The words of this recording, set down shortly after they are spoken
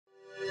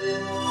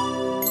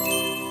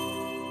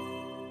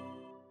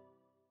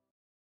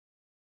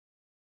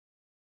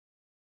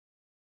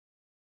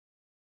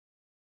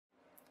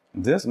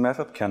This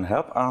method can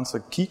help answer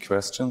key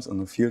questions in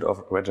the field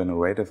of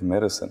regenerative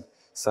medicine,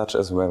 such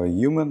as whether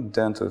human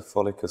dental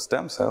follicle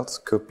stem cells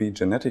could be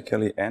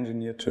genetically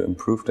engineered to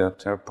improve their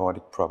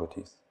therapeutic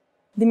properties.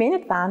 The main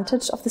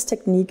advantage of this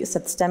technique is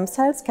that stem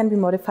cells can be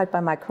modified by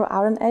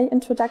microRNA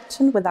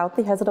introduction without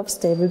the hazard of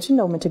stable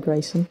genome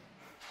integration.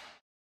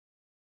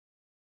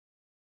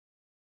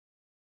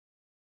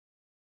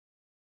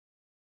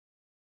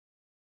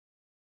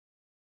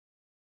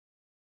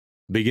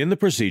 Begin the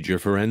procedure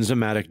for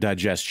enzymatic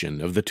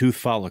digestion of the tooth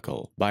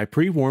follicle by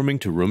pre-warming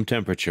to room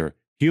temperature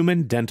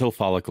human dental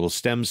follicle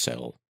stem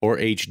cell, or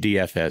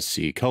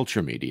HDFSC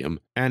culture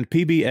medium, and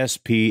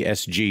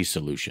PBS-PSG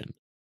solution.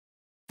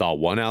 Thaw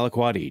 1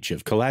 aliquot each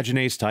of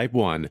collagenase type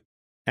 1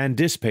 and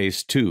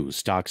dispace 2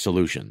 stock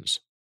solutions.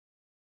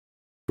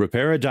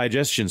 Prepare a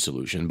digestion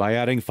solution by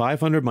adding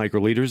 500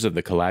 microliters of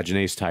the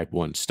collagenase type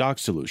 1 stock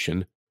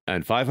solution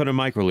and 500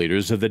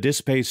 microliters of the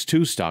dispace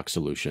 2 stock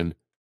solution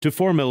to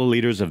 4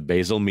 milliliters of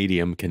basal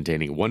medium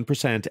containing 1%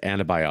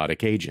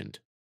 antibiotic agent.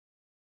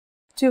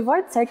 To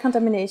avoid cell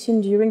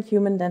contamination during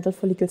human dental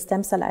follicle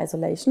stem cell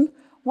isolation,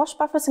 wash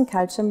buffers and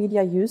culture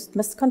media used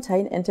must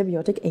contain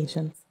antibiotic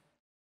agents.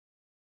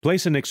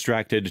 Place an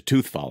extracted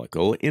tooth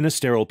follicle in a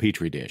sterile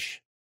petri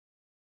dish.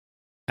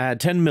 Add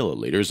 10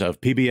 milliliters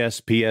of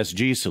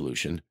PBS-PSG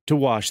solution to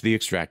wash the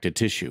extracted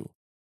tissue.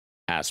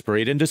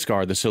 Aspirate and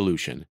discard the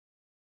solution.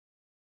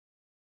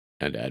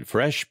 And add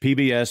fresh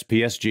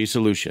PBS-PSG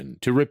solution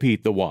to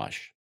repeat the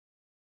wash.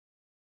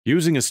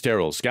 Using a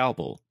sterile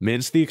scalpel,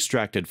 mince the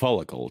extracted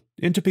follicle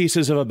into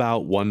pieces of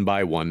about 1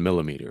 by 1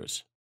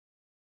 millimeters.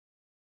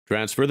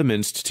 Transfer the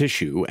minced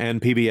tissue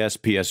and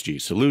PBS-PSG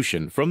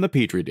solution from the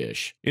petri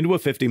dish into a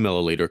 50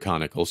 milliliter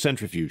conical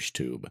centrifuge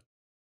tube.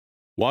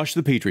 Wash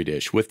the petri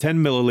dish with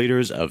 10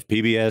 milliliters of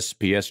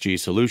PBS-PSG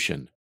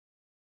solution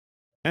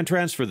and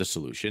transfer the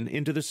solution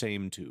into the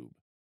same tube.